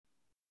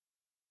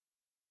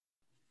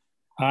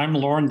I'm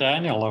Lauren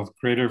Daniel of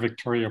Greater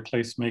Victoria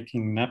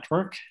Placemaking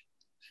Network.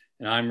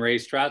 And I'm Ray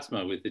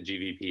Stratzma with the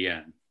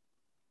GVPN.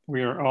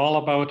 We are all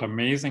about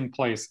amazing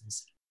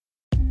places.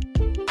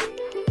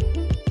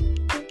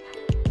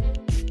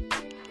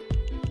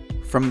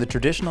 From the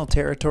traditional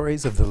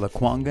territories of the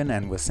Lekwungen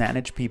and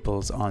Wasanich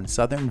peoples on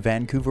southern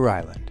Vancouver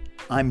Island,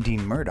 I'm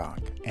Dean Murdoch,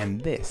 and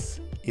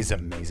this is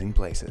Amazing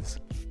Places.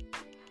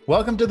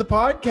 Welcome to the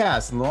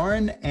podcast,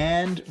 Lauren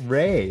and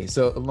Ray.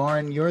 So,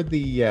 Lauren, you're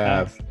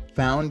the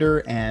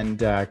founder and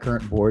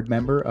current board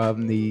member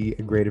of the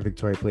Greater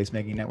Victoria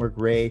Placemaking Network.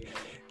 Ray,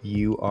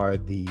 you are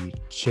the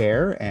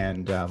chair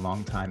and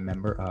longtime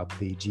member of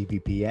the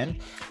GVPN.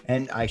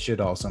 And I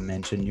should also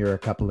mention you're a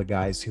couple of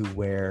guys who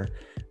wear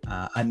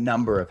a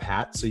number of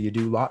hats. So you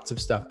do lots of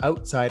stuff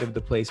outside of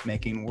the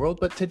placemaking world,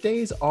 but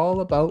today's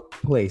all about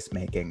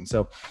placemaking.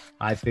 So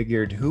I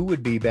figured who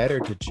would be better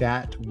to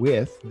chat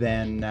with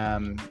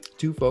than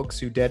two folks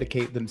who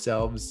dedicate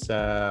themselves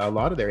a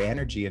lot of their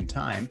energy and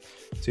time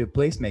to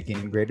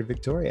placemaking in Greater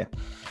Victoria.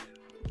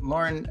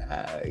 Lauren,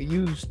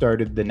 you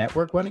started the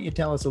network. Why don't you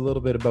tell us a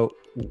little bit about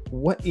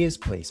what is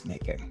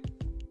placemaking?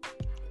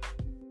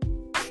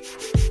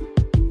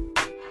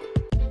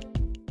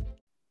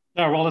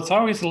 Yeah, well, it's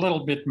always a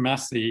little bit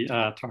messy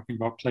talking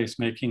about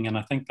placemaking, and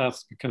I think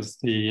that's because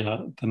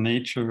the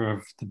nature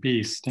of the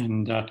beast,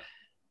 and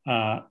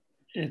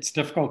it's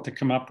difficult to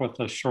come up with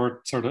a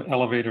short sort of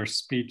elevator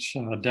speech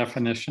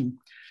definition.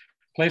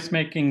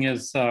 Placemaking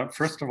is,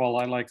 first of all,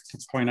 I like to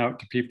point out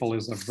to people,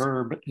 is a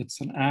verb.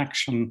 It's an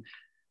action.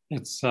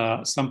 It's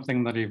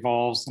something that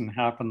evolves and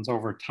happens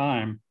over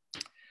time.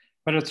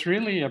 But it's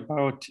really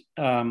about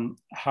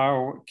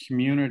how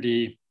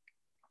community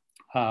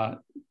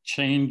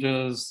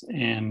changes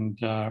and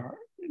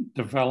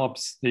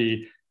develops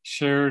the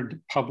shared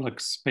public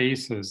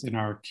spaces in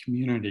our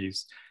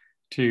communities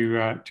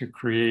to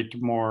create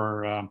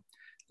more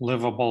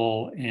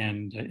livable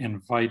and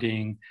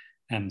inviting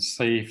and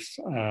safe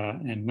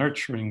and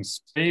nurturing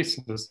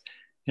spaces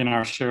in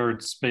our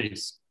shared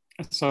space.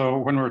 So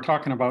when we're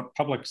talking about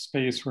public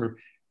space, we're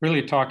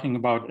really talking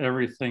about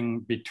everything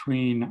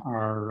between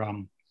our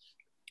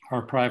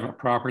private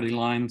property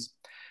lines.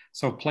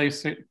 So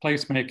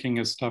placemaking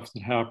is stuff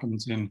that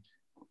happens in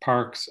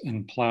parks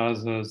and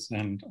plazas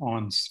and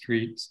on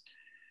streets.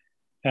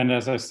 And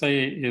as I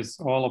say, is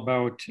all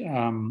about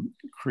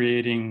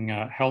creating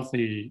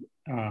healthy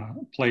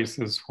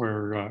places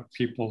where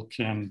people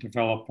can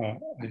develop a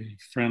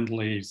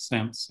friendly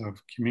sense of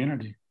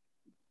community.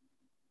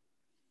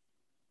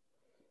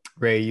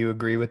 Ray, you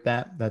agree with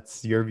that?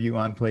 That's your view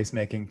on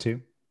placemaking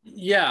too?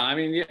 Yeah, I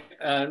mean,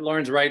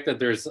 Lauren's right that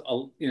there's,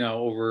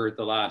 over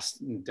the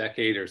last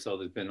decade or so,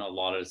 there's been a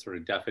lot of sort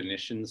of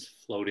definitions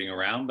floating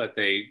around, but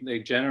they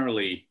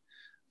generally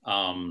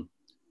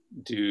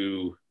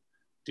do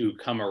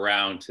come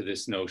around to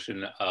this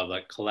notion of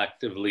like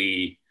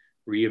collectively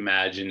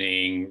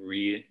reimagining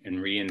and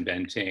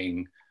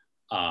reinventing,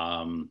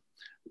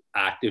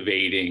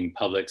 activating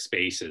public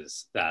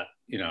spaces that,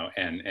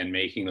 and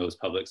making those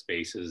public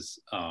spaces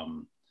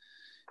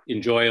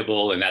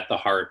enjoyable and at the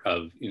heart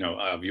of,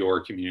 of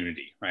your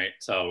community, right?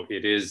 So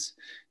it's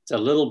a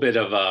little bit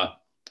of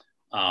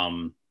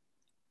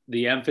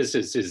the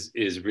emphasis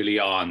is really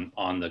on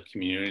the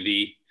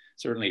community.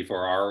 Certainly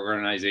for our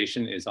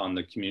organization is on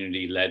the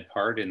community-led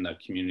part and the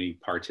community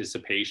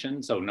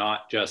participation. So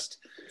not just,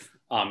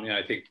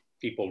 I think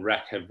people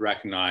have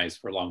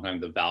recognized for a long time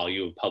the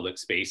value of public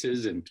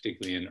spaces, and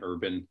particularly in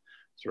urban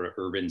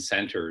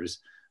centers,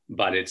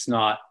 but it's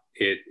not,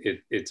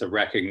 it's a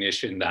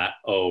recognition that,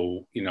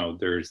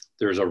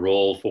 there's a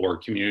role for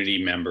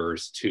community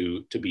members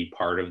to be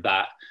part of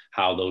that,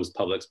 how those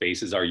public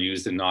spaces are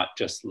used, and not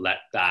just let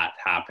that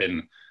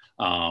happen,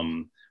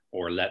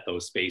 or let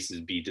those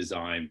spaces be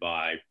designed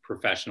by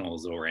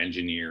professionals or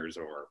engineers,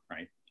 or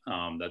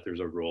that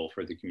there's a role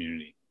for the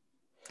community.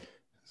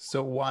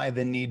 So why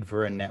the need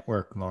for a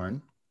network,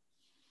 Lauren?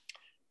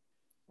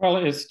 Well,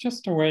 it's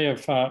just a way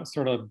of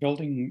sort of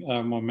building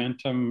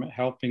momentum,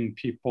 helping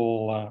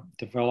people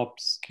develop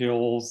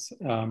skills,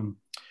 and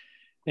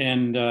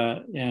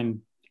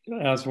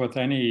as with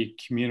any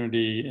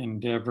community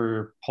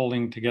endeavor,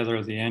 pulling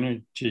together the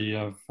energy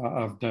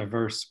of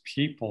diverse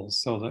people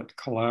so that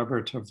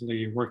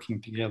collaboratively working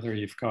together,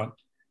 you've got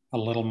a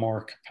little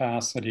more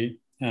capacity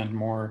and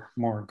more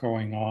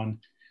going on.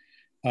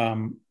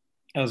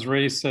 As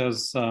Ray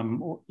says,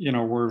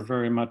 we're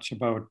very much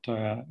about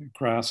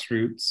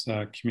grassroots,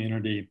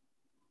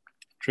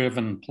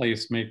 community-driven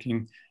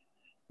placemaking,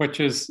 which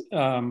is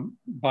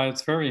by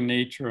its very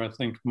nature, I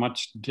think,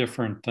 much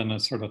different than a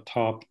sort of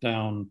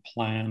top-down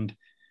planned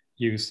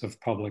use of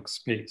public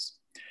space.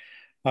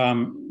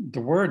 The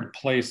word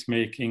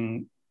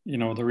placemaking,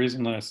 the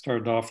reason that I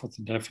started off with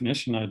the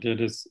definition I did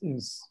is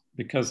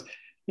because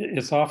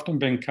it's often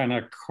been kind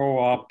of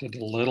co-opted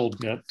a little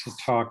bit to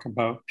talk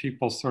about,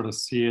 people sort of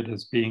see it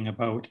as being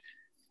about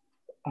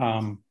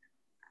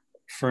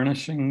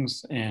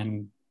furnishings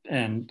and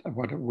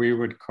what we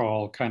would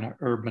call kind of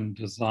urban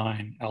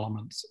design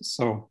elements.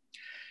 So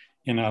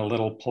in a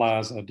little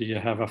plaza? Do you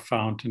have a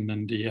fountain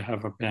and do you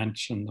have a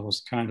bench and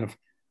those kind of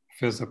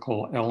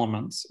physical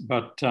elements?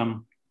 But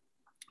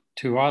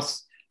to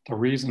us, the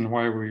reason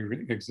why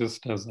we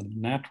exist as a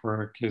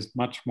network is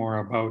much more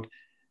about,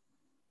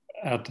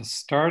 at the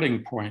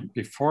starting point,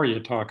 before you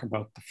talk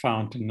about the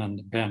fountain and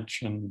the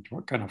bench and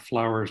what kind of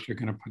flowers you're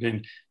going to put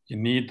in, you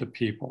need the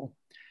people.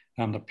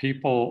 And the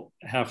people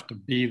have to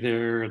be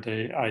there.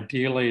 They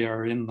ideally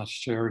are in the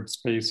shared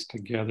space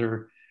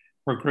together.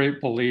 We're great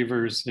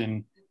believers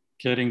in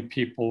getting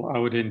people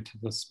out into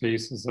the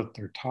spaces that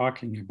they're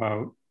talking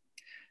about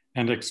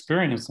and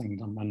experiencing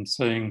them and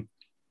saying,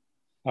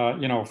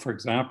 you know, for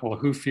example,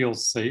 who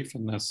feels safe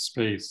in this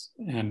space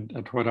and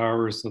at what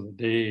hours of the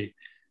day?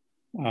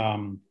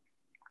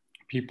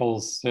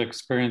 People's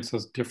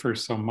experiences differ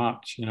so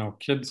much. You know,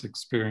 kids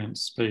experience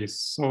space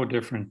so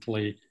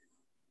differently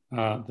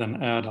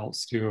than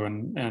adults do.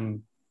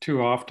 And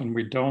too often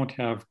we don't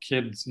have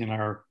kids in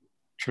our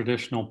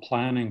traditional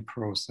planning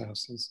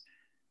processes.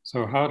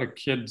 So how do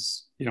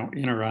kids, you know,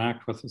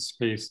 interact with the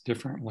space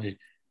differently?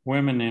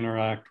 Women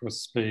interact with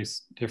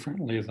space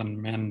differently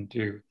than men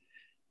do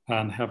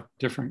and have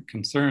different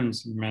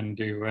concerns than men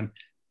do. And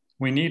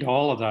we need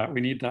all of that. We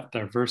need that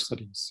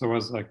diversity. So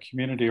as a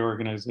community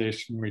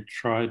organization, we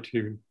try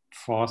to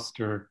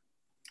foster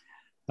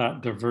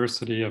that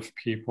diversity of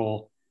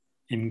people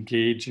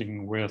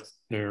engaging with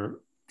their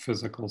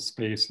physical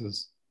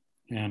spaces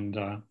and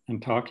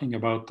talking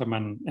about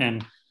them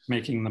and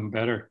making them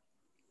better.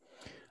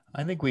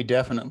 I think we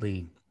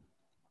definitely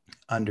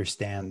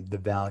understand the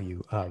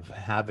value of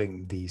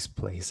having these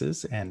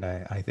places. And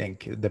I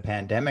think the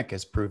pandemic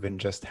has proven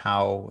just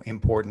how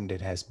important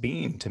it has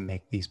been to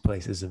make these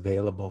places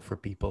available for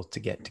people to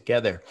get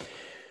together.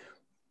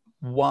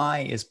 Why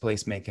is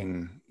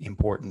placemaking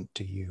important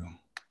to you?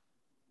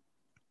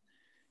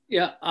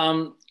 Yeah,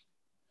 I'm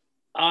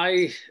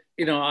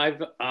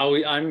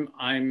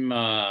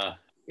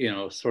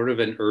sort of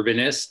an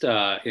urbanist,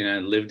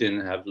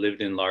 have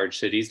lived in large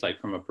cities. Like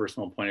from a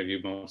personal point of view,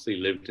 mostly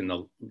lived in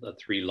the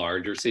three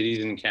larger cities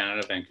in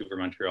Canada: Vancouver,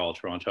 Montreal,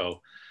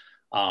 Toronto.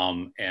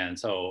 And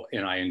so,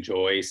 I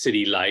enjoy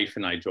city life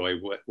and I enjoy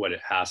what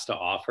it has to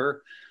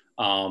offer.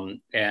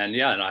 And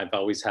I've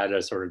always had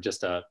a sort of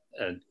just a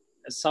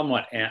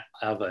somewhat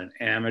of an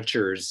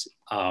amateur's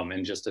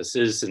and just a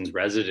citizen's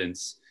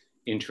residence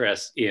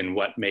interest in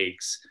what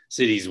makes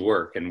cities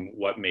work and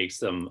what makes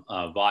them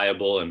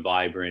viable and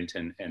vibrant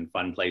and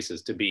fun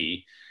places to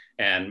be.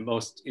 And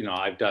most,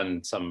 I've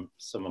done some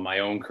of my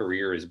own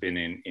career has been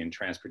in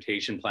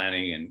transportation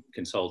planning and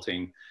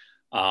consulting,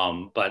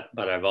 but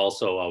I've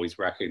also always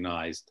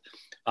recognized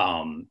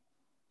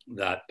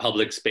that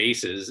public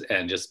spaces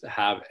and just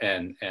have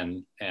and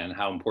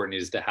how important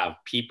it is to have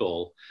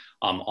people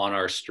on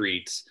our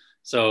streets.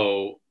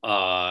 So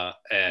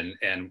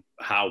and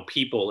how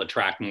people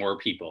attract more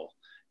people,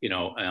 in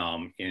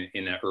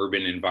an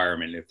urban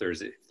environment. If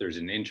there's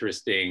an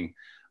interesting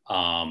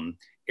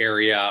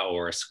area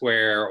or a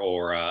square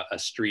or a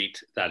street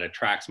that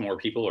attracts more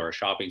people, or a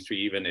shopping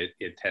street even,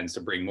 it tends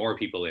to bring more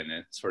people in.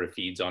 It sort of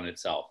feeds on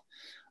itself.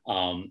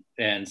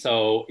 And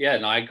so,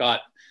 and I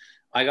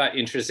got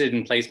interested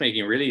in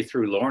placemaking really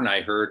through Lorne.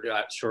 I heard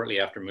shortly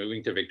after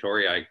moving to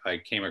Victoria, I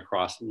came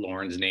across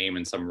Lorne's name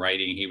and some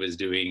writing he was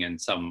doing and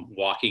some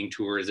walking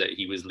tours that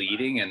he was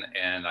leading.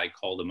 And I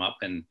called him up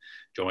and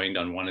joined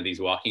on one of these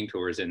walking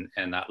tours. And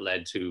that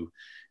led to,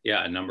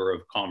 a number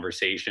of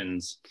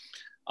conversations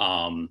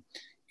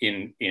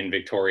in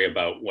Victoria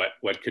about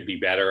what could be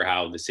better,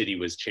 how the city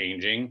was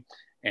changing.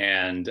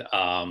 And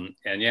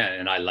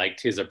I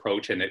liked his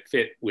approach, and it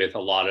fit with a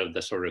lot of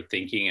the sort of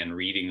thinking and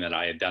reading that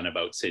I had done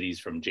about cities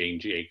from Jane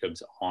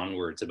Jacobs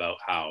onwards, about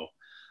how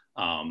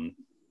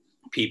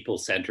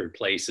people-centered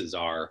places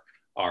are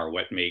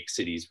what make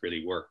cities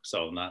really work.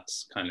 So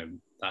that's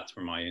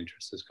where my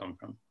interest has come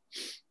from.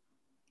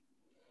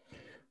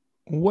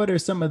 What are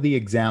some of the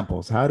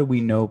examples? How do we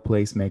know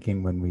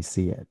placemaking when we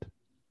see it?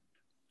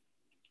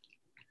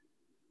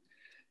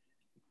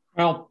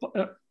 Well,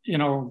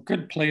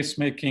 good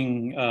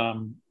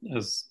placemaking,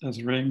 as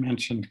Ray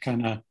mentioned,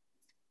 kind of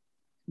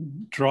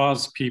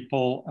draws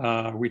people.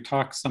 We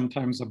talk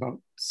sometimes about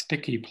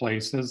sticky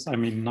places. I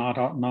mean, not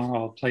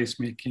all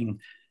placemaking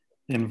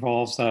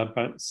involves that,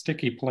 but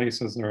sticky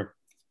places are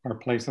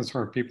places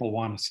where people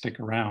want to stick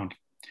around.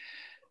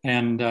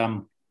 And,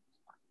 an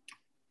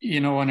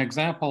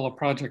example, a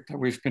project that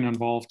we've been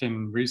involved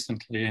in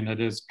recently, and it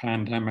is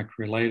pandemic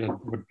related,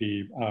 would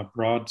be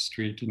Broad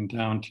Street in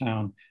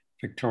downtown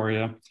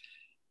Victoria.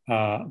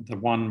 The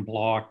one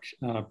block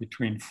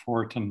between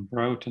Fort and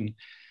Broughton.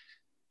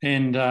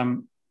 And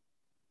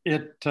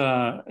it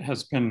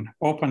has been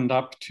opened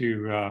up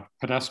to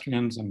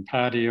pedestrians and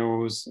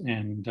patios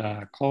and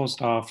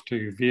closed off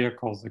to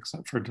vehicles,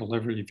 except for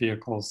delivery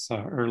vehicles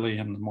early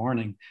in the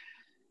morning.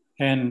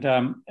 And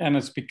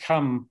it's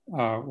become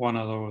one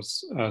of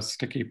those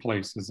sticky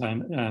places.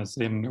 And as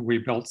in, we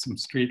built some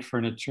street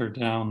furniture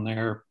down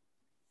there,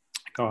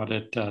 got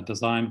it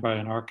designed by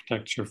an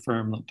architecture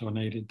firm that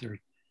donated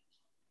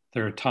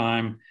their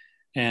time.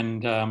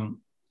 And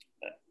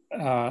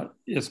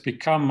it's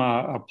become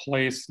a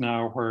place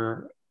now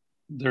where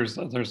there's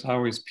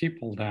always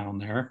people down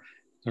there.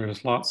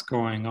 There's lots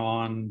going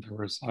on.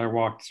 I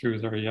walked through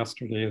there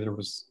yesterday. There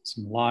was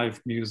some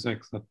live music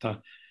that the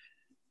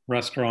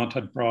restaurant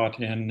had brought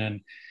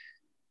in,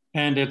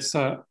 and it's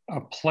a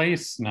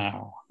place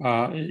now.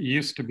 It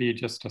used to be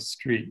just a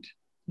street,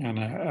 and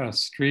a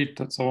street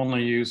that's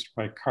only used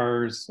by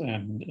cars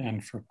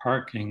and for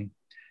parking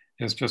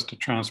is just a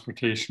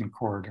transportation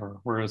corridor,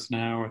 whereas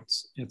now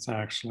it's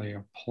actually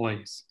a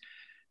place,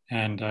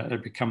 and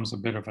it becomes a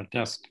bit of a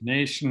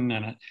destination,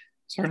 and it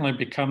certainly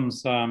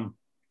becomes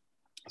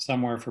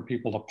somewhere for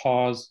people to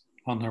pause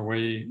on their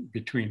way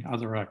between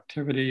other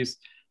activities.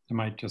 They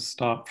might just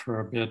stop for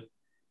a bit,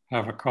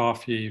 have a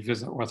coffee,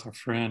 visit with a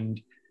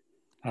friend,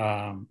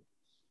 and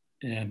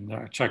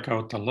check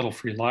out the little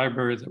free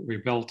library that we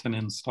built and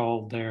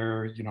installed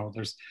there. You know,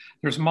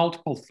 there's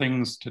multiple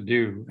things to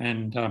do,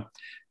 and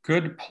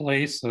good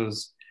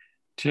places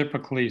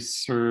typically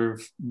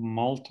serve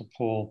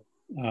multiple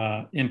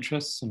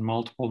interests and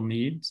multiple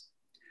needs.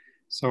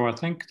 So I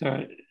think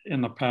that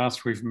in the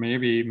past, we've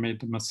maybe made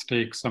the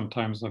mistake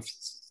sometimes of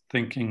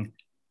thinking,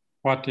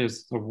 what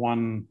is the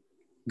one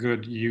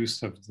good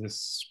use of this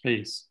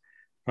space?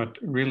 But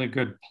really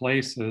good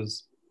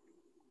places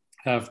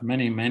have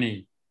many,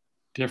 many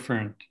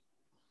different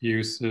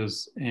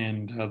uses,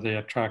 and they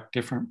attract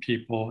different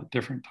people at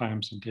different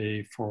times of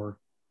day for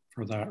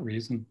that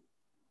reason.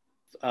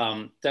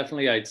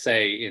 Definitely, I'd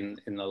say in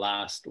the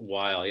last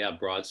while, yeah,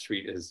 Broad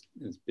Street has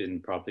been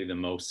probably the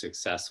most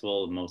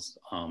successful, most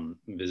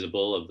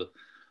visible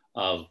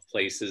of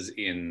places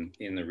in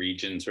the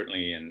region,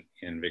 certainly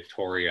in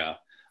Victoria,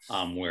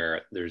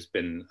 where there's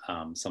been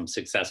some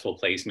successful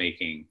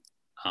placemaking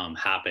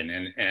happen,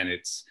 and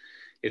it's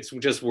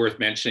just worth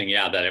mentioning,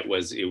 yeah, that it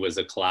was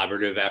a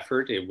collaborative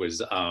effort. It was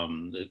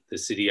the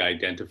city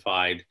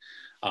identified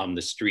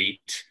the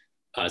street.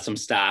 Some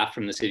staff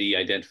from the city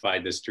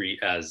identified the street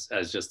as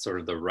just sort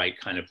of the right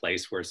kind of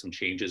place where some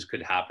changes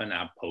could happen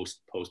at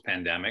post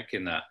pandemic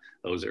in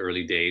those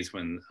early days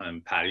when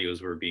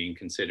patios were being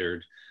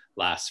considered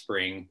last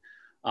spring,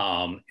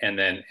 and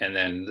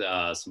then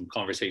some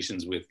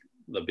conversations with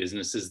the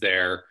businesses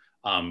there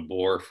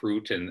bore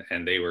fruit,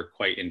 and they were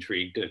quite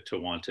intrigued to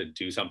want to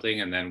do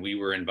something. And then we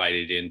were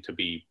invited in to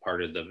be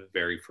part of the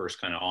very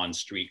first kind of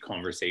on-street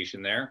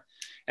conversation there.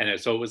 And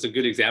so it was a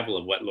good example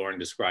of what Lauren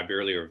described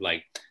earlier, of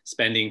like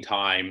spending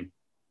time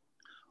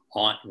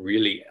on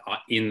really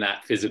in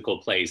that physical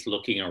place,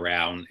 looking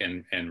around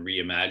and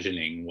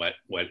reimagining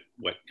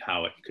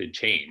how it could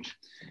change,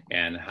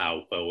 and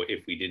how, well,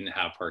 if we didn't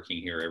have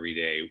parking here every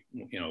day,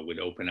 you know, it would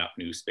open up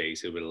new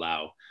space. It would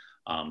allow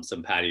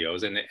some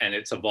patios, and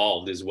it's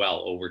evolved as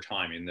well over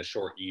time. In the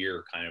short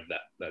year kind of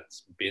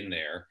that's been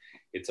there,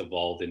 it's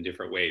evolved in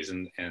different ways,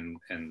 and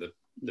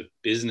the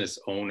business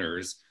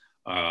owners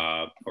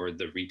or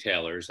the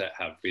retailers that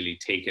have really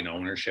taken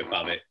ownership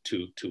of it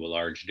to a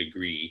large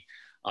degree,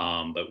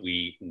 but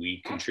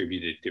we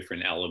contributed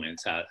different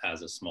elements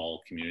as a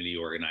small community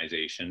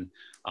organization,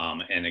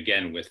 and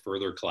again with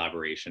further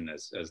collaboration,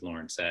 as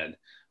Lauren said,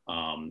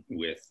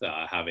 with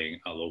having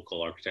a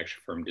local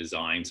architecture firm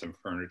design some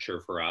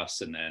furniture for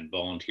us, and then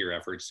volunteer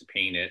efforts to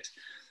paint it,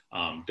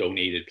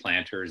 donated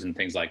planters and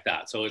things like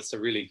that. So it's a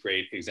really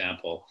great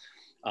example.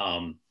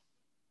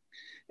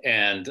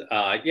 And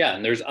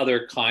there's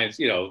other kinds,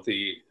 you know,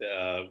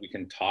 we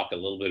can talk a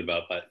little bit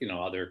about, but, you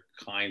know, other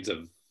kinds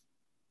of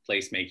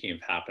placemaking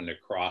have happened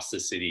across the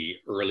city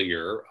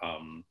earlier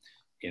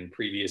in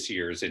previous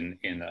years in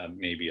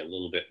maybe a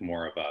little bit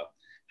more of a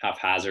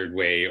haphazard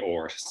way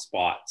or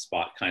spot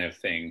kind of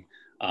thing.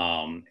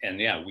 And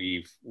yeah,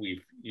 we've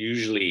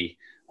usually,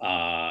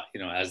 you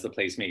know, as the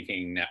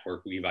placemaking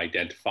network, we've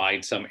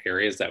identified some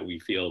areas that we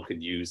feel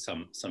could use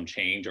some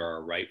change or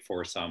are ripe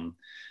for some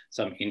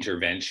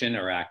intervention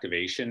or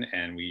activation.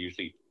 And we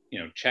usually, you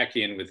know, check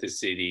in with the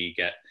city,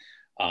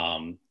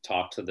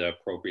 talk to the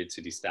appropriate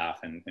city staff,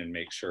 and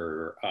make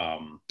sure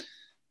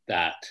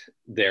that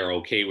they're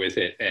okay with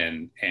it,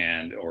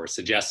 and or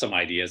suggest some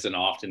ideas, and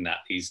often that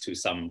leads to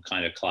some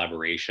kind of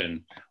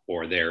collaboration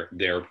or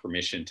their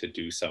permission to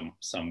do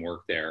some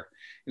work there.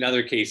 In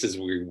other cases,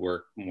 we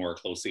work more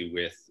closely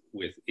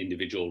with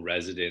individual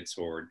residents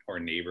or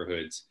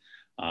neighborhoods,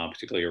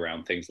 particularly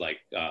around things like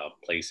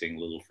placing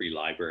little free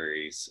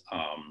libraries,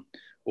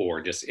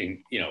 or just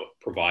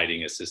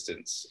providing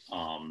assistance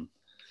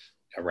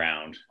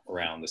around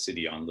the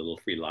city on little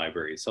free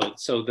libraries.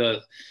 So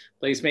the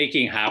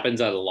placemaking happens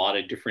at a lot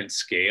of different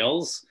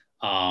scales,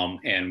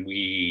 and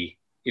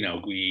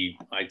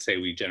I'd say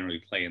we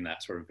generally play in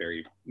that sort of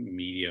very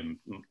medium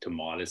to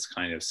modest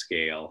kind of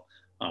scale,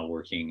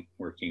 working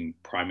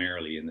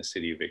primarily in the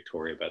city of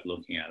Victoria, but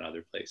looking at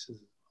other places.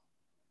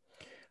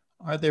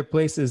 Are there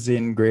places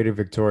in Greater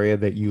Victoria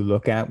that you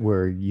look at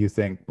where you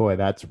think, boy,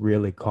 that's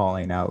really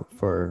calling out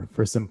for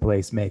some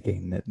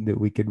placemaking, that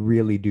we could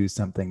really do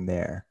something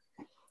there?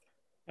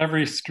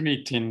 Every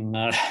street in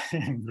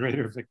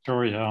Greater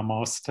Victoria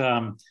almost.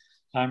 I'm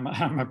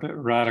a bit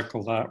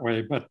radical that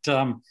way, but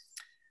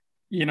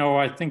you know,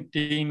 I think,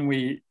 Dean,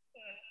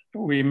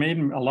 we made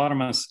a lot of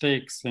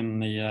mistakes in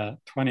the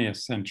 20th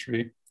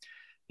century.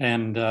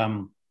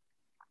 And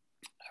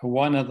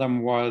one of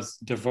them was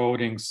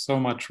devoting so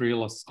much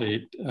real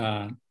estate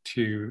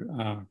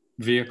to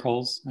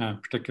vehicles,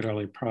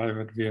 particularly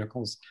private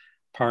vehicles,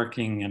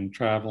 parking and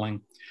traveling,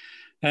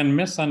 and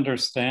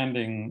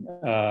misunderstanding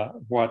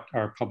what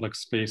our public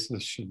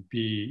spaces should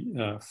be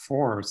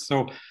for.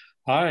 So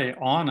I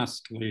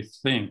honestly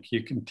think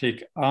you can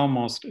take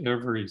almost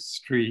every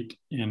street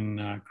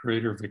in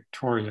Greater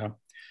Victoria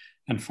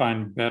and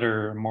find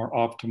better, more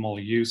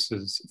optimal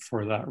uses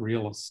for that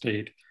real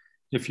estate.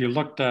 If you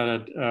looked at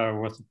it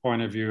with the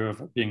point of view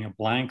of it being a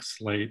blank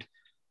slate,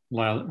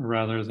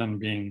 rather than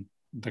being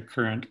the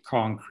current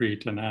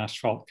concrete and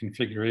asphalt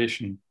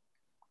configuration.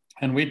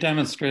 And we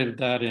demonstrated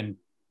that in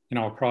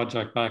a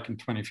project back in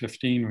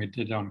 2015 we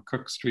did on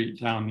Cook Street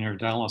down near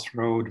Dallas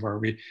Road, where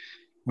we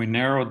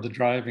narrowed the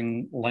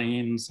driving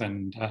lanes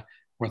and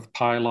with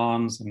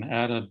pylons and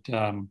added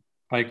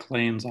bike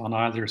lanes on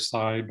either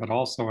side, but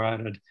also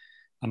added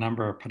a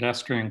number of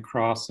pedestrian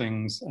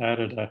crossings,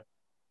 added a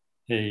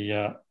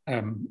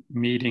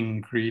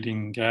meeting,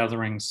 greeting,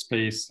 gathering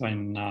space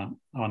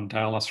on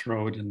Dallas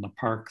Road in the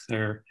park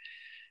there,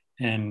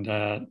 and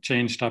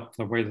changed up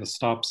the way the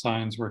stop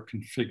signs were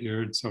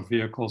configured so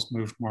vehicles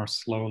moved more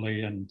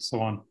slowly and so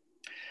on.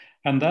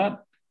 And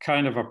that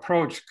kind of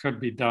approach could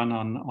be done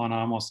on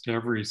almost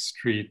every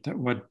street that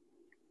would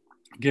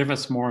give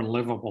us more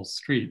livable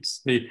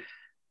streets.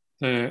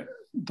 The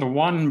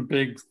one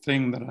big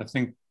thing that I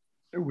think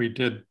we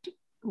did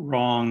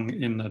wrong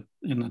in the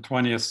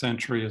 20th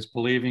century is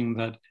believing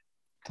that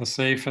the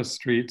safest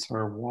streets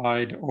are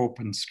wide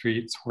open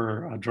streets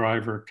where a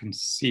driver can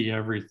see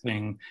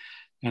everything.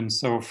 And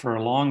so for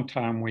a long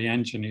time, we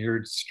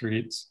engineered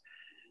streets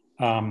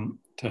to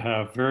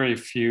have very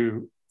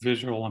few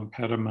visual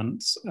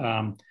impediments.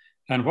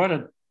 And what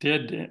it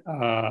did,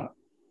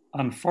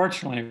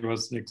 unfortunately,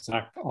 was the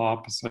exact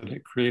opposite.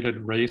 It created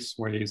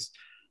raceways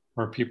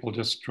where people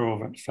just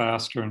drove at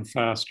faster and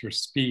faster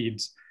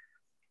speeds.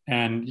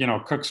 And,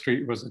 Cook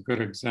Street was a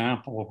good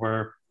example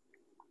where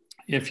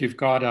if you've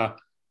got a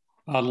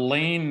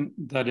lane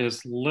that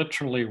is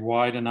literally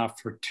wide enough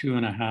for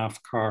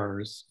 2.5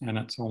 cars and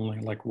it's only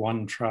like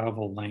one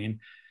travel lane,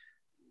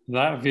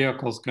 that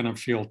vehicle is going to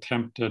feel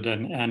tempted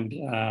and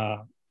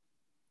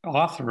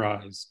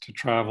authorized to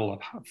travel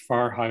at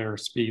far higher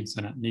speeds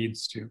than it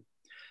needs to.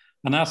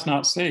 And that's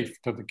not safe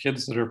to the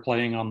kids that are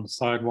playing on the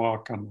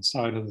sidewalk, on the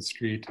side of the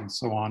street, and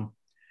so on.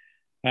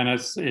 And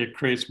it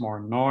creates more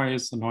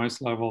noise, the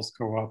noise levels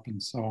go up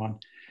and so on.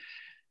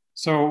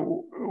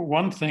 So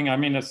one thing,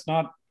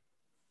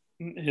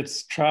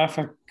 it's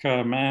traffic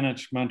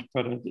management,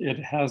 but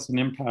it has an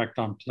impact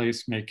on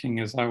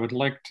placemaking, is I would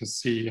like to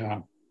see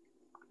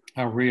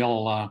a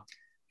real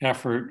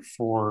effort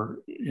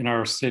in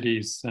our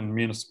cities and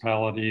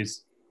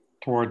municipalities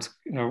towards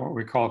what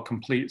we call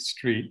complete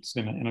streets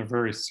in a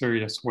very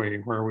serious way,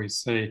 where we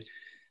say,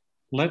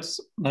 let's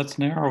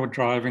narrow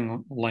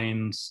driving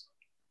lanes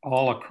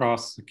all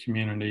across the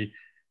community,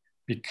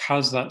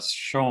 because that's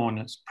shown,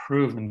 it's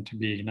proven to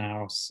be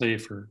now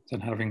safer than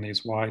having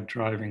these wide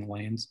driving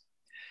lanes.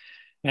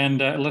 And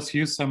let's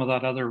use some of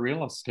that other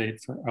real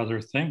estate for other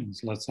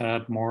things. Let's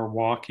add more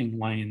walking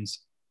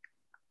lanes.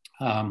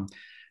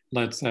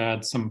 Let's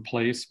add some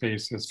play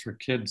spaces for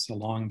kids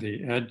along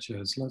the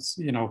edges. Let's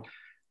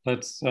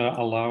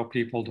allow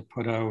people to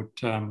put out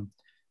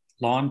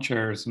lawn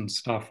chairs and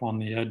stuff on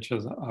the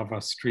edges of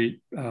a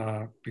street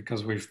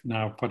because we've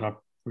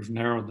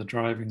narrowed the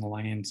driving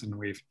lanes and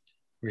we've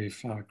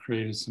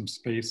created some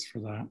space for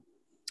that.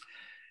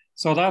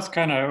 So that's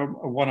kind of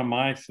one of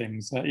my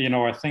things.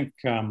 I think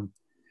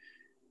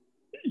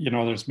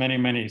there's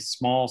many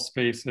small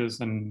spaces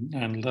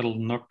and little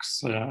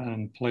nooks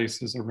and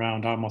places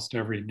around almost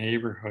every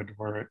neighborhood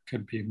where it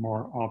could be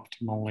more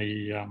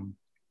optimally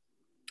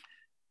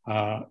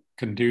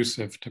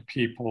conducive to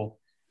people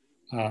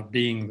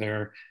being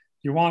there.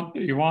 You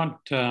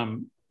want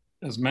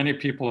as many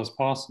people as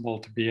possible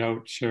to be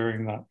out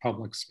sharing that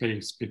public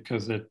space,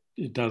 because it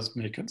does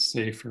make it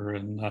safer.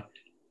 And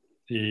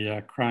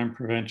the crime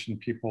prevention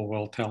people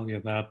will tell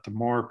you that the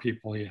more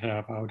people you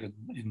have out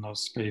in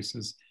those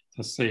spaces,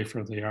 the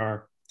safer they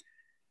are.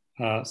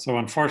 So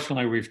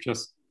unfortunately, we've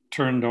just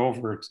turned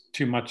over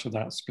too much of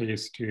that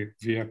space to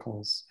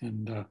vehicles,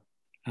 and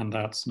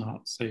that's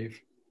not safe.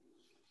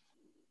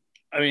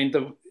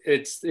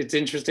 It's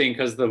interesting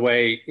because the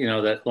way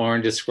that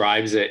Lauren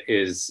describes it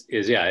is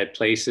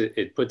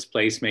it puts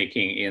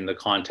placemaking in the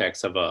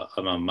context of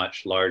a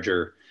much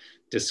larger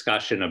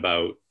discussion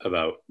about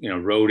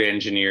road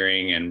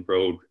engineering and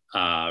road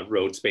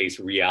space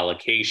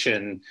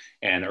reallocation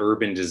and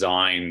urban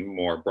design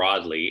more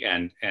broadly,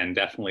 and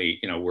definitely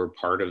we're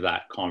part of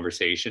that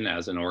conversation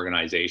as an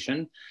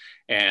organization,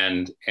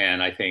 and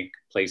I think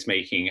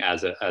placemaking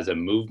as a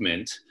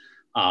movement,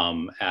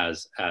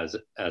 as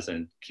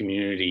a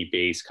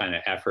community-based kind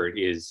of effort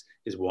is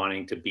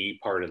wanting to be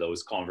part of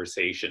those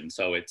conversations.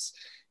 So it's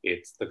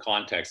the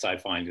context I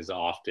find is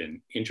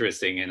often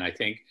interesting. And I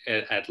think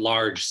at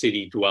large,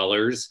 city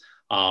dwellers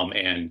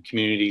and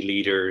community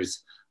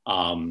leaders,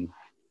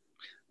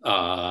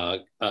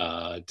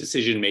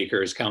 decision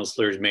makers,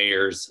 councillors,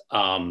 mayors,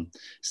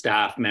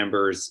 staff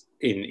members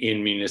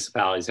in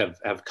municipalities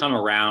have come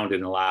around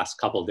in the last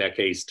couple of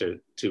decades to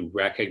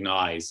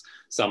recognize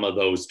some of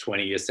those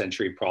 20th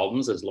century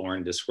problems as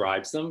Lauren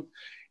describes them,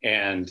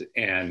 and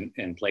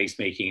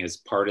placemaking is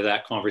part of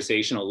that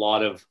conversation. A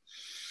lot of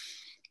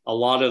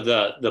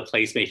the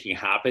placemaking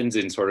happens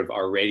in sort of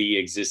already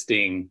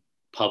existing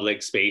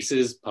public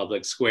spaces,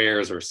 public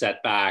squares or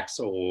setbacks,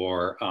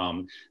 or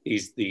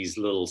these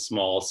little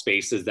small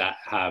spaces that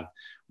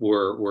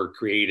were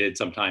created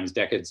sometimes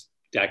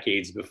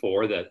decades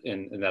before that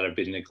and that have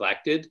been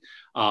neglected.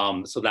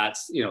 So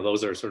that's,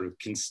 those are sort of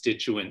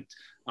constituent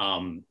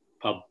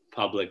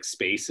public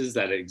spaces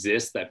that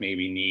exist that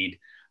maybe need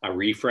a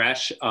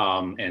refresh,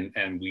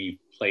 and we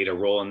played a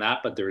role in that.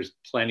 But there's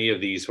plenty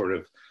of these sort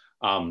of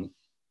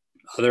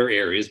other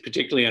areas,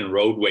 particularly on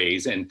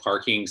roadways and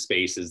parking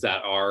spaces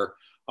that are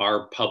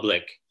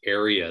public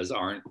areas,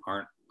 are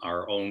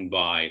owned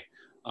by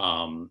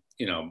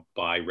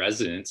by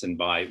residents and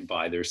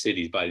by their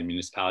cities, by the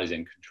municipalities,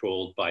 and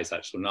controlled by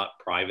such, so not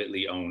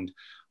privately owned,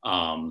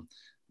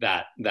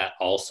 that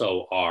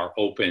also are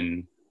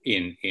open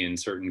in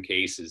certain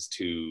cases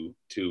to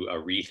a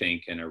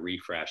rethink and a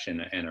refresh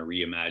and a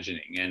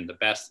reimagining. And the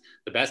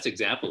best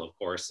example, of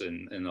course,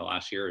 in the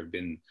last year have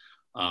been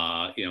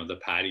the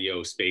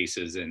patio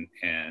spaces and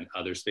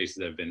other spaces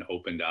that have been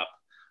opened up,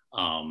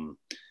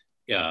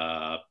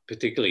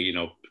 particularly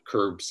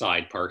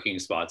curbside parking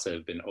spots that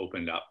have been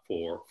opened up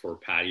for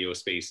patio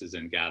spaces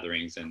and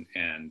gatherings and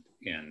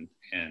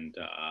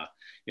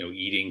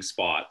eating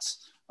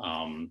spots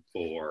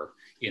for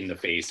in the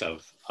face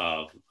of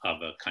a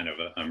kind of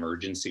an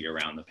emergency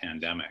around the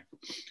pandemic.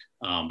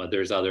 But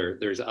there's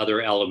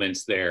other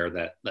elements there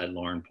that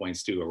Lauren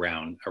points to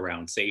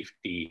around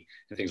safety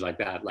and things like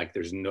that. Like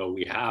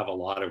we have a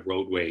lot of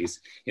roadways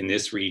in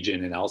this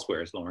region and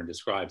elsewhere, as Lauren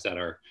describes, that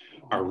are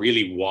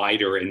really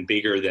wider and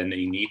bigger than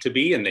they need to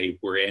be, and they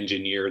were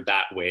engineered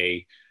that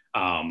way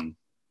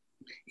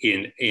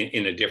in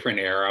a different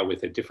era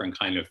with a different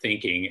kind of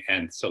thinking.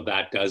 And so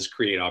that does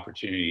create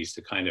opportunities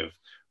to kind of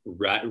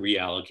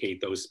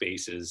reallocate those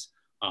spaces,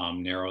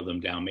 narrow them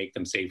down, make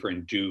them safer,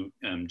 and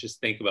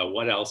just think about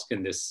what else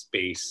can this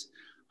space,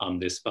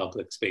 this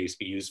public space,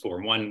 be used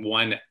for.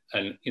 One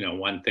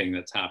thing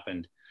that's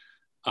happened,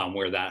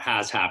 where that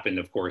has happened,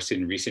 of course,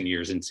 in recent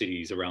years in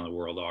cities around the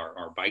world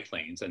are bike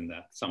lanes, and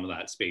that some of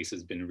that space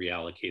has been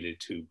reallocated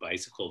to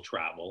bicycle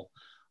travel.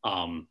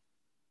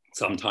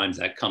 Sometimes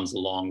that comes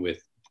along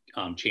with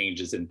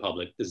changes in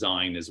public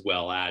design as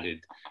well,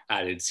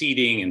 added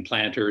seating and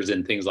planters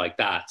and things like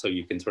that, so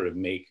you can sort of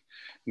make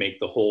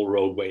the whole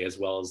roadway as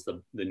well as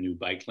the new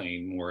bike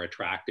lane more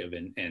attractive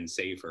and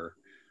safer.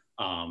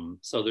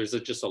 So there's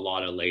just a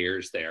lot of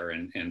layers there,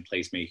 and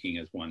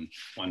placemaking is one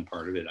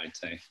part of it, I'd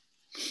say.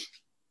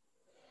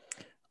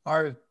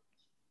 Are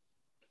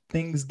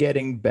things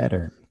getting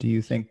better? Do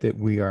you think that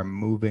we are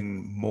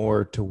moving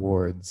more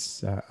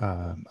towards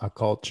a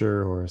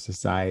culture or a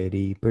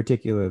society,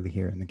 particularly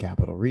here in the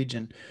capital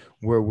region,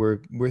 where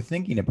we're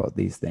thinking about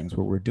these things,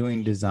 where we're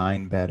doing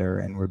design better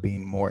and we're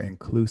being more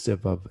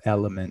inclusive of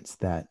elements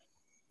that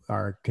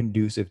are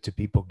conducive to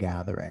people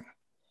gathering?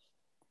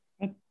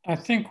 I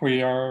think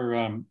we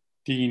are,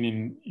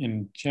 Dean,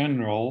 in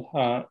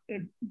general.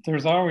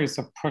 There's always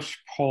a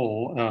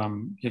push-pull,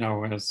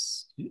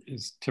 as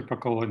is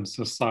typical in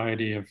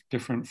society, of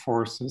different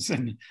forces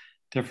in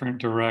different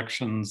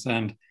directions.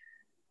 And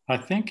I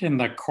think in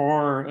the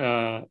core,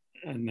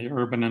 in the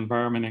urban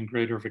environment in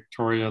Greater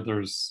Victoria,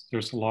 there's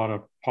a lot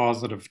of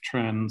positive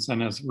trends.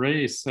 And as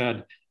Ray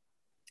said,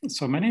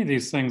 so many of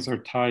these things are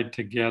tied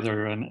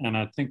together. And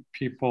I think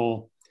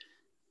people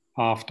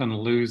often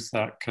lose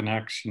that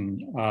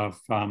connection of,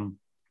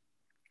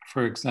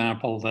 for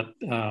example, that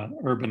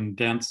urban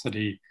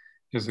density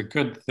is a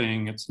good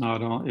thing. It's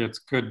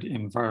good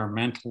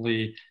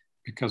environmentally,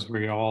 because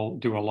we all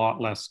do a lot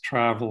less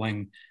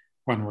traveling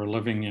when we're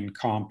living in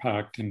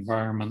compact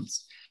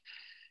environments.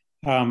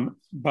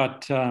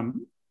 But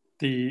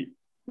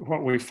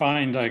what we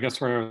find, I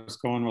guess where I was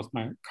going with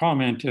my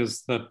comment,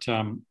 is that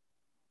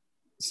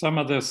some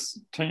of this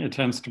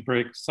tends to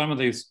break. Some of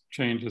these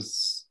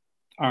changes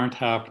aren't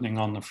happening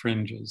on the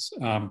fringes.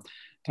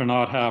 They're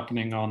not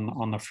happening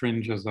on the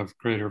fringes of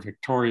Greater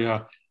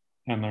Victoria,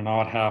 and they're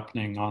not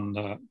happening on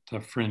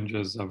the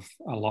fringes of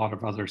a lot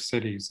of other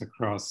cities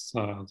across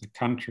the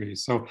country.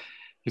 So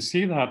you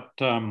see that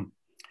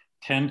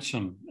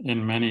tension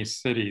in many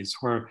cities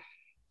where,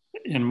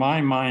 in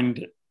my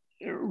mind,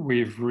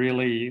 we've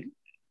really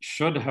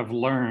should have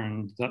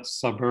learned that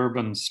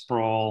suburban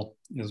sprawl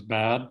is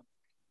bad.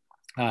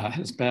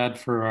 It's bad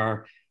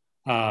for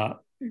our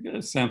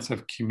sense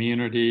of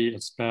community.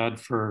 It's bad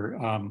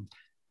for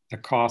the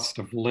cost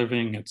of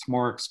living. It's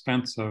more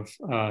expensive,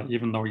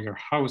 even though your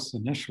house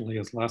initially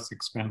is less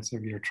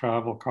expensive. Your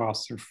travel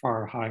costs are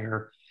far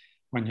higher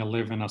when you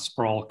live in a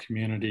sprawl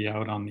community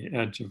out on the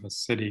edge of a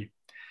city.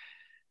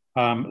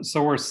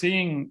 So we're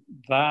seeing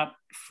that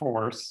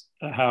force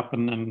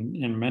happen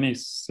in many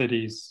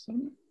cities,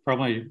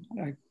 probably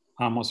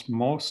almost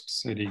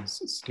most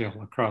cities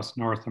still across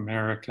North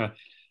America.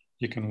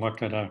 You can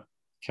look at a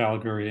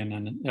Calgary and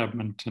an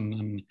Edmonton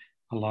and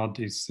a lot of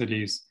these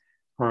cities,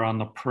 where on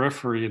the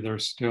periphery, they're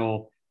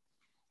still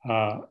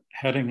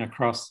heading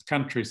across the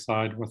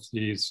countryside with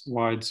these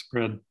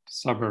widespread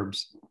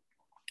suburbs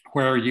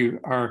where you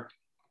are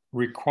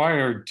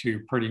required to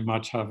pretty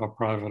much have a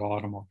private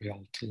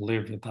automobile to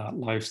live that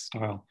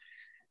lifestyle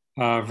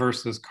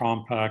versus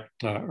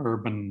compact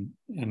urban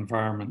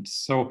environments.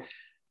 So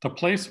the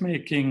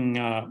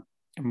placemaking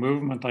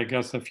movement, I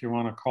guess, if you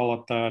want to call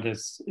it that,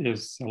 is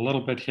a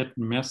little bit hit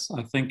and miss.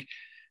 I think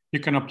you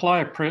can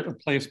apply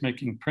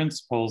placemaking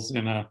principles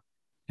in a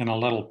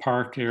little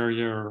park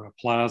area or a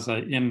plaza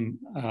in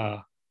a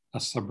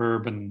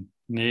suburban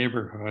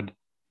neighborhood,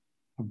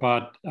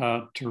 but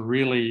to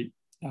really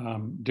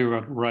do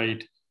it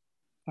right,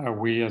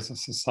 we as a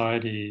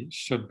society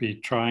should be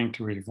trying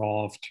to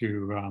evolve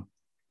to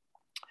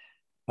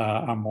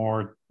a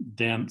more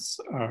dense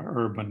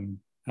urban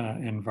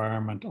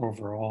environment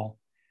overall.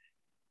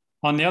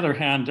 On the other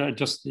hand,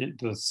 just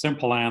the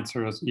simple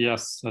answer is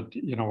yes, that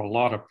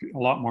a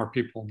lot more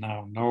people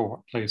now know what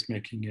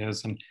placemaking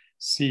is and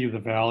see the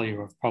value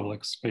of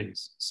public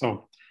space.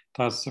 So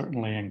that's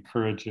certainly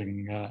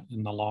encouraging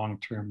in the long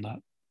term.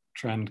 That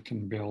trend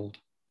can build.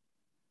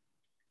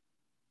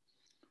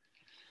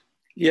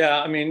 Yeah,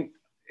 I mean,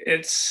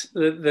 it's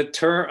the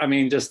term, I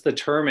mean, just the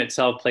term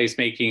itself,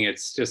 placemaking,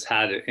 it's just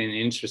had an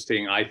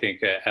interesting, I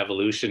think,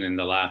 evolution in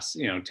the last,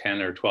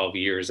 10 or 12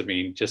 years. I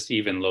mean, just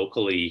even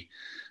locally,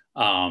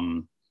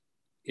 when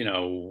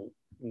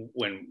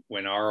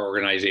our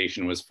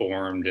organization was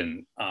formed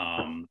and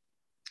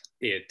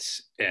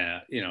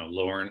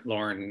Lauren,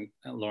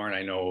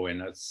 I know,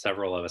 and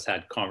several of us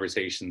had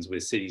conversations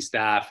with city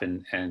staff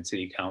and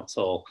city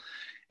council,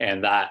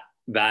 and that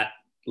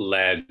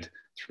led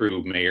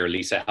through Mayor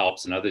Lisa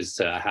Helps and others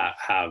to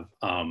have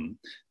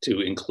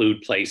to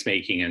include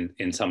placemaking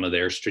in some of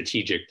their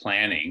strategic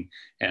planning.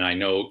 And I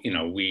know,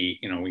 we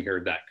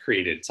heard that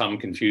created some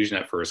confusion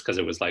at first because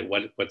it was like,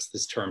 what's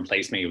this term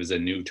placemaking? It was a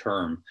new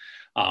term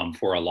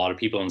for a lot of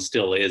people and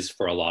still is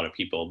for a lot of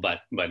people.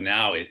 But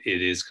now it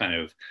is kind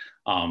of,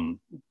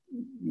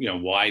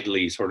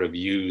 widely sort of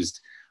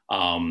used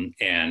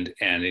and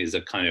is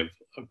a kind of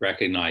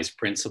recognized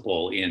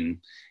principle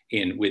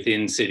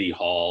within City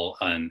Hall,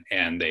 and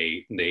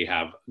they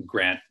have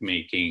grant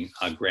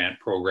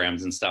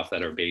programs and stuff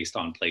that are based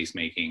on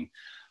placemaking,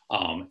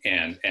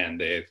 and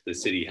the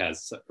city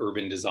has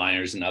urban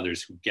designers and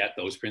others who get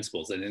those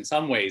principles. And in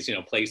some ways,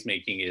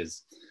 placemaking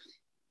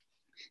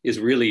is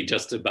really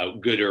just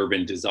about good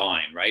urban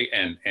design, right?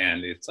 And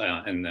it's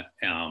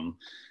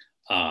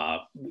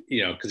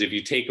because if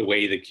you take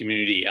away the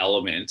community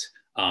element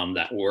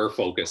that we're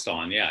focused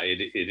on,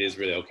 it is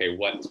really okay.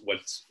 What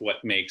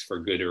makes for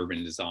good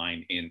urban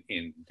design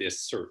in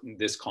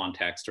this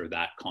context or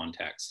that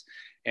context?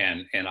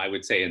 And I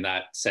would say in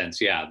that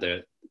sense, in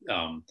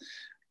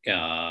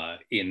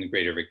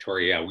Greater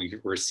Victoria,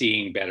 we're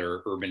seeing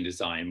better urban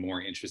design,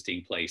 more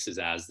interesting places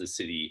as the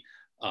city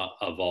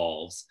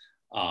evolves.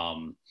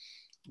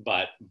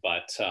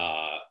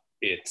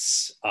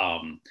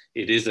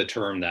 It is a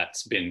term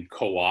that's been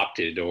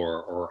co-opted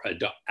or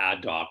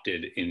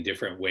adopted in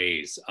different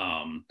ways,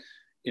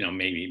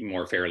 maybe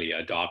more fairly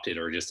adopted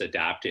or just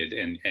adapted.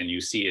 And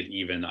you see it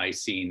even, I've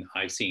seen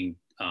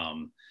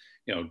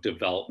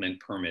development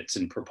permits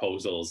and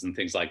proposals and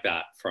things like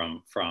that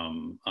from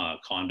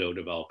condo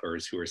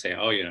developers who are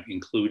saying,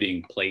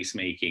 including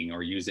placemaking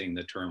or using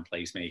the term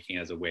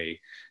placemaking as a way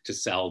to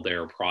sell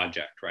their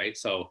project, right?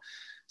 So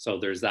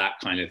there's that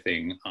kind of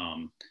thing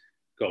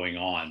going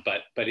on,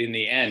 but in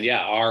the end,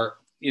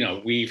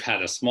 we've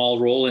had a small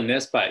role in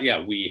this, but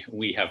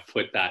we have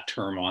put that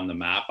term on the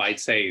map, I'd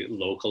say,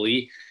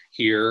 locally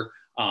here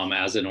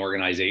as an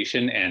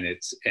organization, and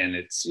it's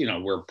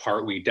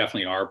we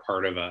definitely are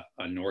part of a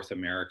North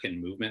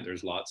American movement.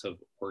 There's lots of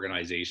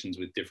organizations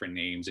with different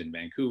names in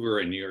Vancouver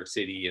and New York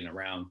City and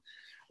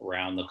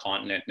around the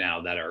continent now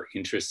that are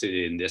interested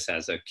in this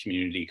as a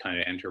community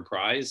kind of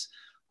enterprise.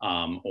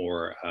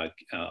 Or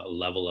a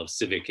level of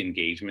civic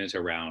engagement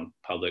around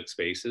public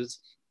spaces.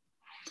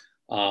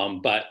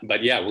 But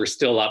we're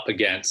still up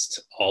against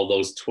all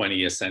those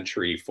 20th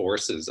century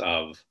forces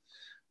of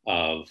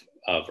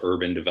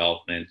urban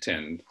development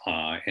and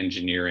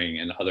engineering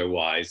and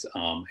otherwise,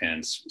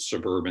 and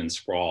suburban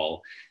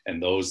sprawl.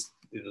 And those,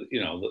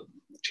 the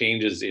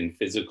changes in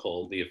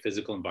the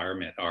physical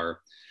environment are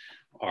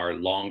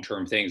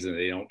long-term things, and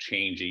they don't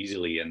change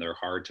easily, and they're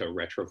hard to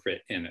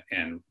retrofit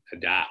and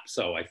adapt.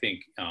 So I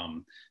think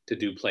to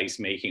do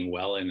placemaking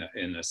well in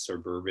a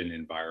suburban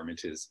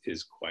environment is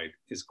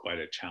quite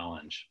a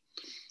challenge.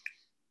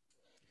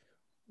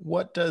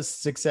 What does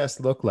success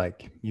look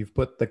like? You've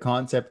put the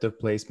concept of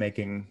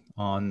placemaking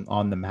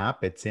on the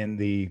map. It's in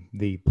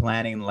the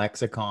planning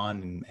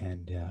lexicon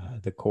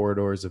and the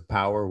corridors of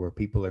power where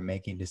people are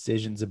making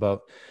decisions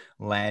about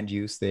land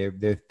use.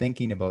 They're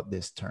thinking about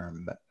this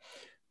term, but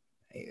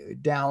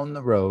down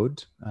the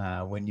road,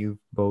 when you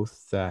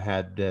both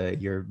had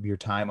your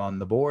time on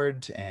the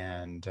board,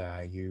 and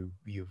you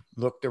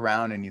looked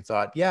around and you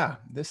thought, yeah,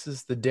 this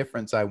is the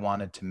difference I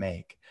wanted to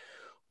make,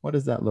 what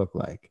does that look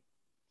like?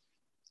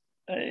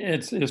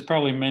 It's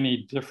probably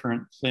many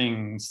different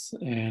things,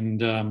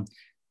 and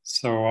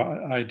so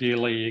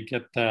ideally you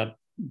get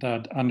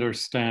that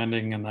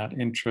understanding and that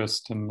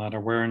interest and that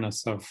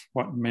awareness of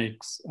what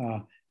makes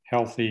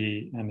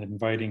healthy and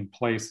inviting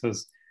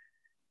places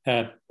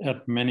at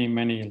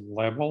many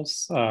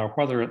levels,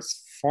 whether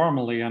it's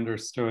formally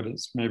understood,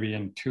 it's maybe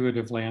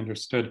intuitively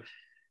understood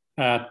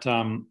at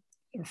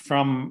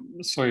from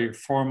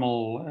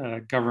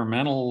formal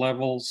governmental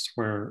levels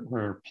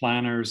where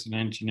planners and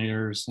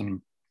engineers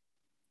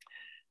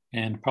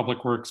and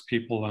public works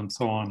people and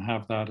so on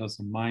have that as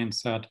a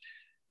mindset.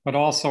 But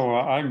also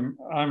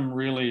I'm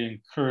really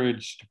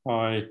encouraged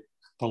by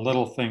the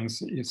little things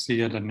that you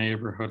see at a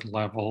neighborhood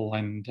level.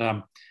 And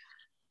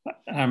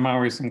I'm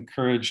always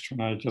encouraged when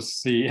I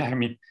just see, I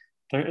mean,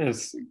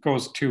 it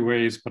goes two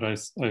ways, but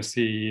I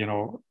see, you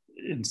know,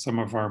 in some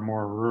of our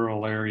more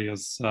rural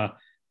areas,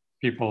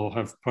 people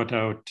have put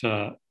out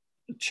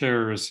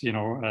chairs, you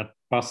know, at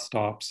bus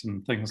stops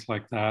and things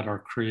like that, or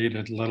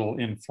created little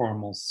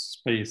informal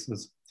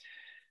spaces.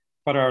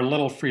 But our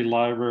little free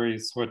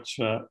libraries, which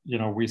you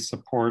know, we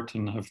support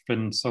and have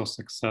been so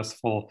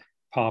successful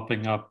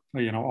popping up,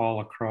 you know,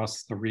 all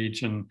across the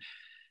region,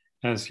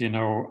 as you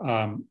know,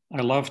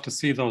 I love to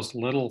see those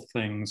little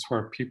things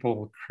where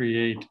people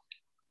create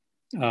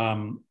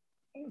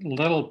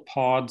little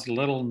pods,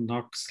 little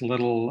nooks,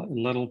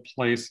 little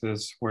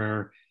places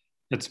where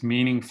it's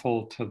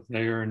meaningful to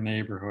their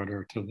neighborhood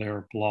or to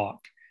their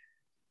block.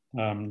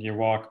 You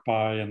walk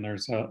by and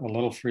there's a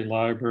little free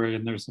library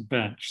and there's a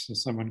bench so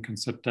someone can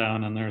sit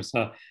down, and there's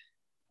a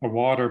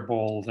water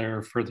bowl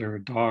there for their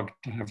dog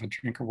to have a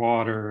drink of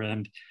water,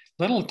 and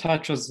little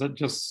touches that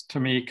just to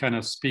me kind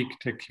of speak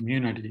to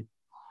community.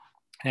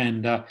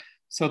 And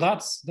so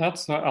that's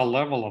a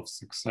level of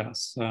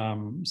success.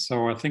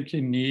 So I think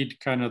you need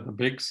kind of the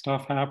big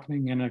stuff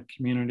happening in a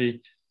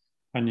community,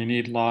 and you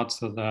need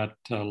lots of that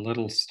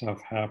little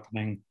stuff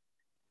happening.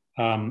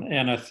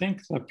 And I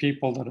think the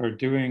people that are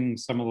doing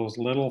some of those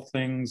little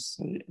things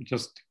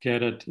just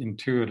get it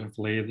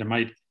intuitively. They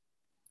might,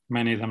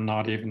 many of them,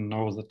 not even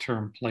know the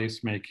term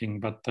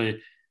placemaking, but they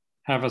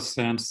have a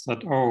sense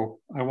that, oh,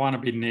 I want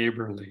to be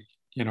neighborly.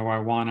 You know, I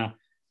want to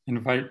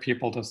invite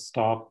people to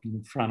stop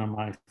in front of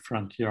my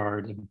front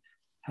yard and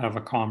have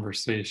a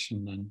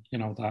conversation, and, you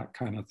know, that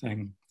kind of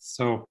thing.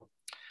 So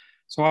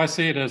I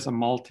see it as a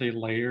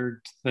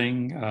multi-layered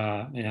thing,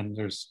 and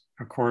there's,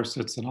 of course,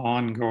 it's an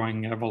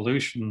ongoing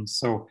evolution.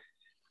 So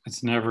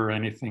it's never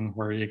anything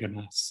where you're going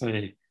to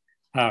say,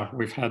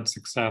 we've had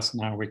success,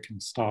 now we can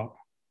stop.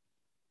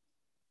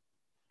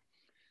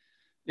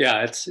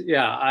 Yeah,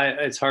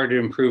 it's hard to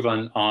improve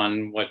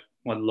on what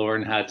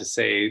Lauren had to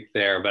say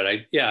there, but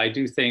I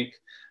do think,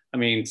 I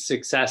mean,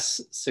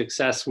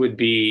 success would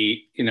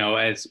be, you know,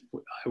 as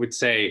I would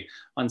say,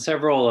 on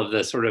several of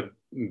the sort of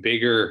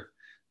bigger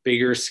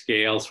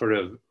scale sort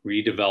of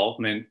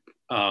redevelopment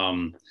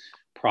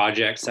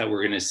projects that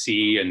we're going to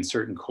see in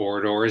certain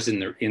corridors in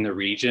the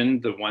region.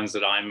 The ones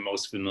that I'm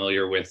most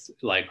familiar with,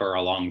 like, are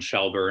along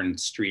Shelburne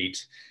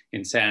Street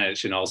in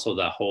Saanich, and also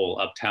the whole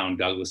uptown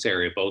Douglas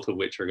area, both of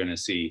which are going to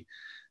see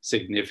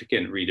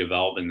significant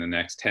redevelopment in the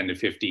next 10 to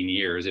 15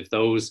 years. If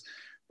those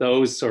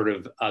sort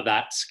of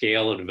that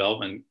scale of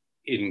development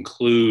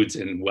includes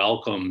and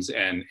welcomes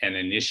and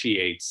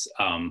initiates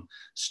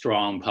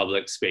strong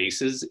public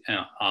spaces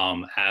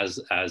as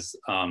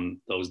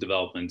those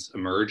developments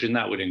emerge, and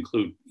that would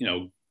include, you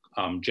know,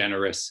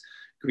 generous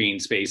green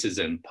spaces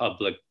and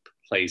public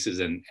places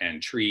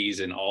and trees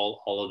and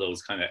all of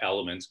those kind of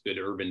elements, good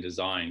urban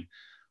design.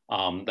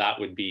 That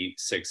would be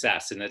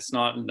success, and it's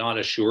not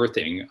a sure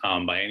thing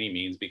by any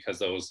means, because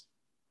those,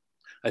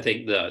 I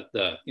think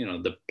the you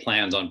know, the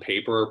plans on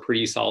paper are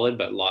pretty solid,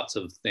 but lots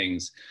of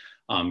things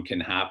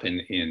can happen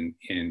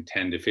in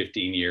 10 to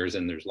 15 years,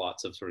 and there's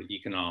lots of sort of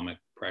economic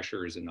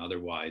pressures and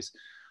otherwise.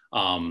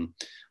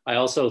 I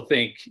also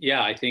think,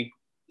 yeah, I think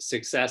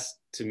success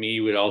to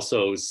me would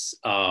also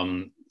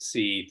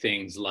see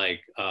things like,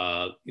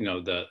 you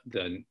know,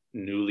 the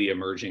newly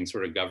emerging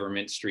sort of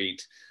Government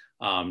Street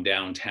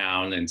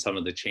downtown, and some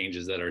of the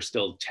changes that are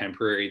still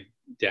temporary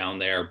down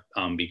there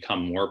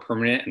become more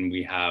permanent, and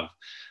we have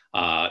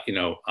you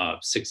know,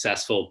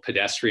 successful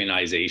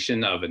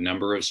pedestrianization of a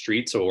number of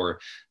streets, or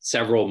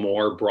several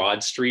more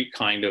Broad Street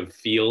kind of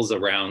feels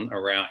around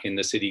in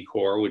the city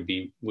core would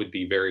be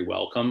very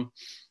welcome.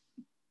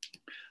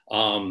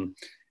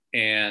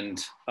 And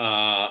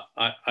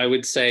I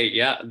would say,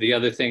 yeah, the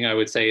other thing I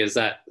would say is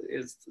that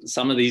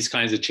some of these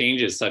kinds of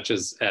changes, such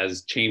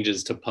as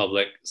changes to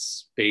public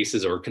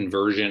spaces or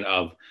conversion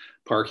of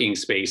parking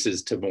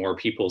spaces to more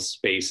people's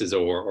spaces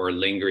or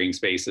lingering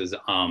spaces,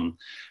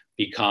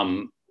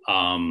 become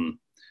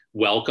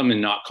welcome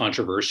and not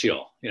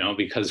controversial, you know,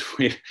 because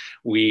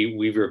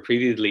we've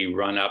repeatedly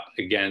run up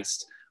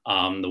against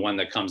the one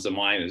that comes to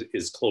mind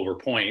is Clover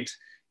Point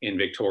in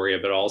Victoria,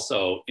 but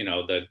also, you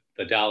know,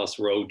 the Dallas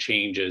Road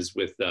changes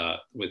with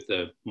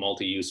the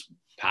multi-use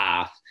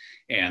path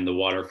and the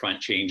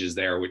waterfront changes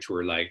there, which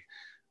were like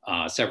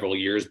several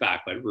years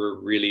back, but were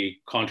really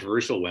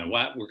controversial when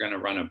we're going to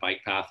run a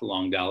bike path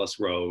along Dallas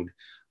Road.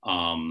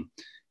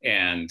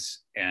 And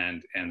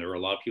there were a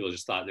lot of people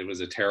just thought it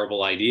was a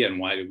terrible idea, and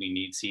why do we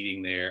need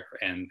seating there?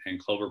 And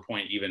Clover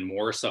Point even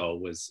more so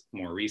was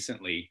more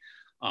recently.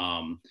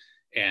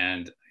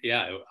 And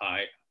yeah,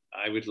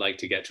 I would like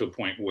to get to a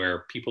point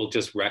where people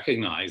just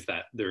recognize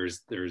that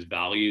there's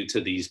value to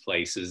these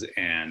places,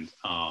 and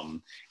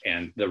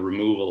the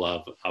removal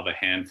of a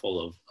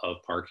handful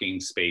of parking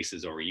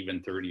spaces, or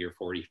even 30 or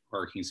 40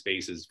 parking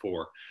spaces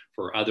for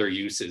other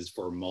uses,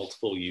 for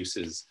multiple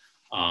uses,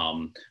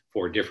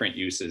 for different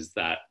uses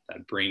that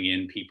bring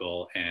in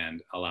people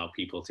and allow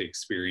people to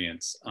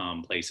experience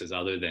places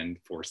other than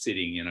for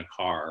sitting in a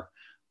car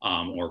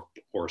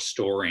or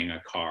storing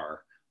a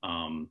car.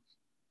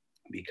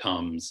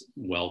 Becomes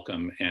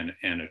welcome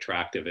and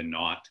attractive, and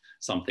not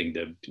something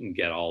to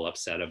get all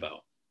upset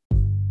about.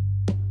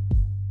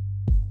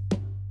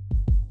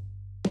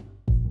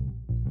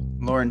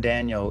 Lauren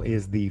Daniel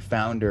is the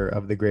founder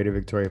of the Greater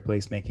Victoria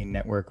Placemaking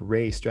Network.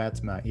 Ray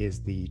Stratsma is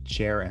the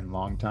chair and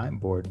longtime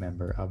board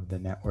member of the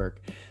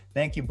network.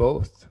 Thank you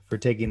both for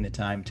taking the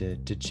time to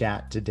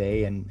chat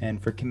today,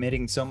 and for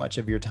committing so much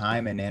of your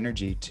time and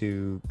energy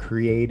to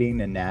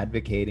creating and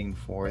advocating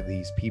for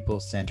these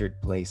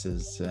people-centered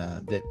places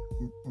that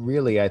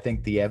really, I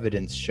think the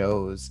evidence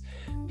shows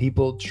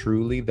people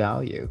truly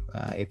value.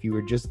 If you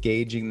were just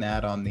gauging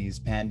that on these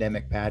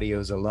pandemic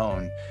patios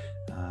alone,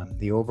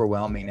 the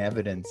overwhelming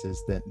evidence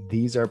is that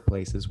these are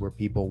places where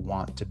people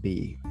want to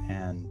be,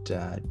 and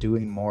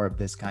doing more of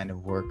this kind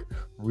of work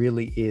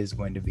really is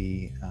going to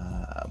be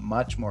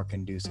much more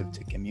conducive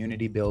to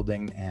community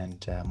building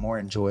and more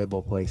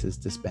enjoyable places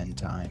to spend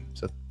time.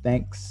 So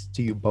thanks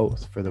to you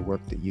both for the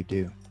work that you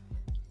do.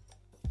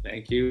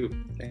 Thank you.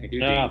 Thank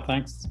you, yeah,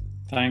 Dean.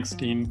 Thanks,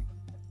 Dean.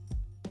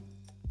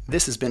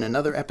 This has been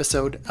another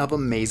episode of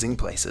Amazing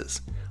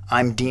Places.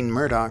 I'm Dean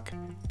Murdoch.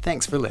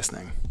 Thanks for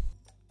listening.